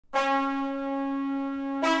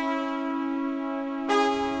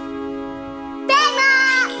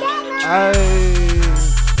Ayy,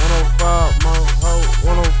 105 more ho,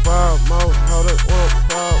 105 more ho, that's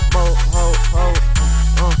 105 more ho,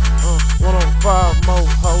 105 more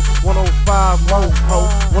ho, 105 more ho,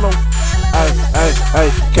 105. Ay,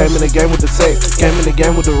 came in the game with the sex, came in the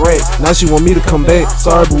game with the racks. Now she want me to come back.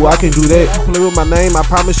 Sorry, boo, I can't do that. You play with my name, I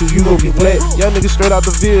promise you, you gon' be flat. Young nigga straight out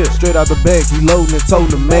the Ville, straight out the back. He loading and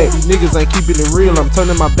toting the Mac. These niggas ain't keeping it real, I'm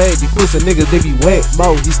turning my back. These pussy niggas, they be whack.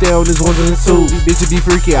 Mo, he stay on his ones and twos. These bitches be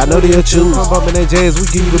freaky, I know they'll choose. I'm bumping that jazz, we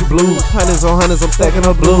give you the blues. Hundreds on hundreds, I'm stacking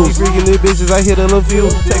up blues. These freaky little bitches, I hit a little few.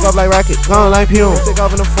 Take off like rocket, gone like Pune. Take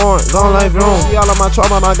off in the foreign, gone like Vroom. See all of my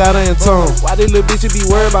trauma, I got her in tune. Why these little bitches be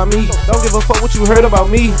worried about me? Don't give a fuck what you heard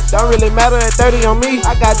about me. Don't really matter at 30 on me.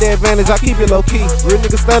 I got the advantage, I keep it low key. Real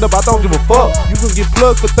nigga stand up, I don't give a fuck. You can get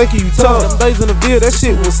plugged for thinking you tough. Them days in the Ville, that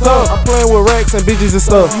shit was tough. I'm playing with racks and bitches and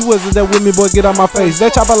stuff. You wasn't there with me, boy, get out my face.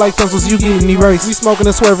 That chopper like pencils, you getting erased. We smoking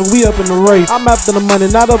and swerving, we up in the race. I'm after the money,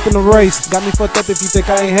 not up in the race. Got me fucked up if you think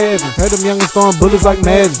I ain't having. Heard them youngins throwing bullets like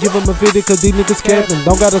Madden. Give them a 50 cause these niggas capping.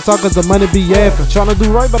 Don't gotta talk cause the money be yapping. Tryna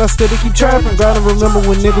do right, but I still keep trapping. Gotta remember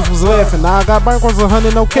when niggas was laughing. Now I got bank ones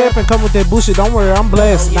 100, no capping. Come with that bullshit, don't worry, I'm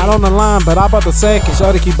blasting. Not on the line, but I about to sack it.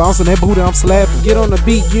 Shawty keep bouncing that booty, I'm slapping. Get on the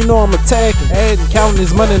beat, you know I'm attacking. Adding, counting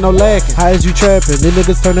this money, no lacking. How is you trapping? These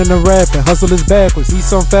niggas turning to rapping. Hustle is backwards, eat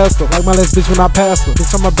some faster. Like my last bitch when I passed her.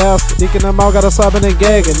 Bitch, I'm a bastard. Thinking them all got a sobbing and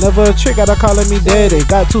gagging. Never a trick, gotta calling me daddy.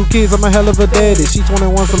 Got 2 kids, I'm a hell of a daddy. She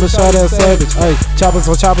 21, some shot ass savage. Ay, choppers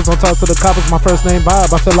on talk to the coppers. My first name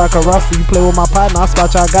Bob, I feel like a roster. You play with my partner, I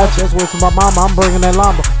spot you, I got you. That's word to my mama, I'm bringing that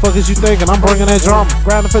llama. Fuck is you thinking? I'm bringing that drama.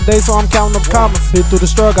 Grinding for days, so I'm counting up commas. Been through the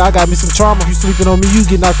struggle, I got me some trauma. You sleeping on me, you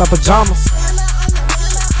get knocked out pajamas.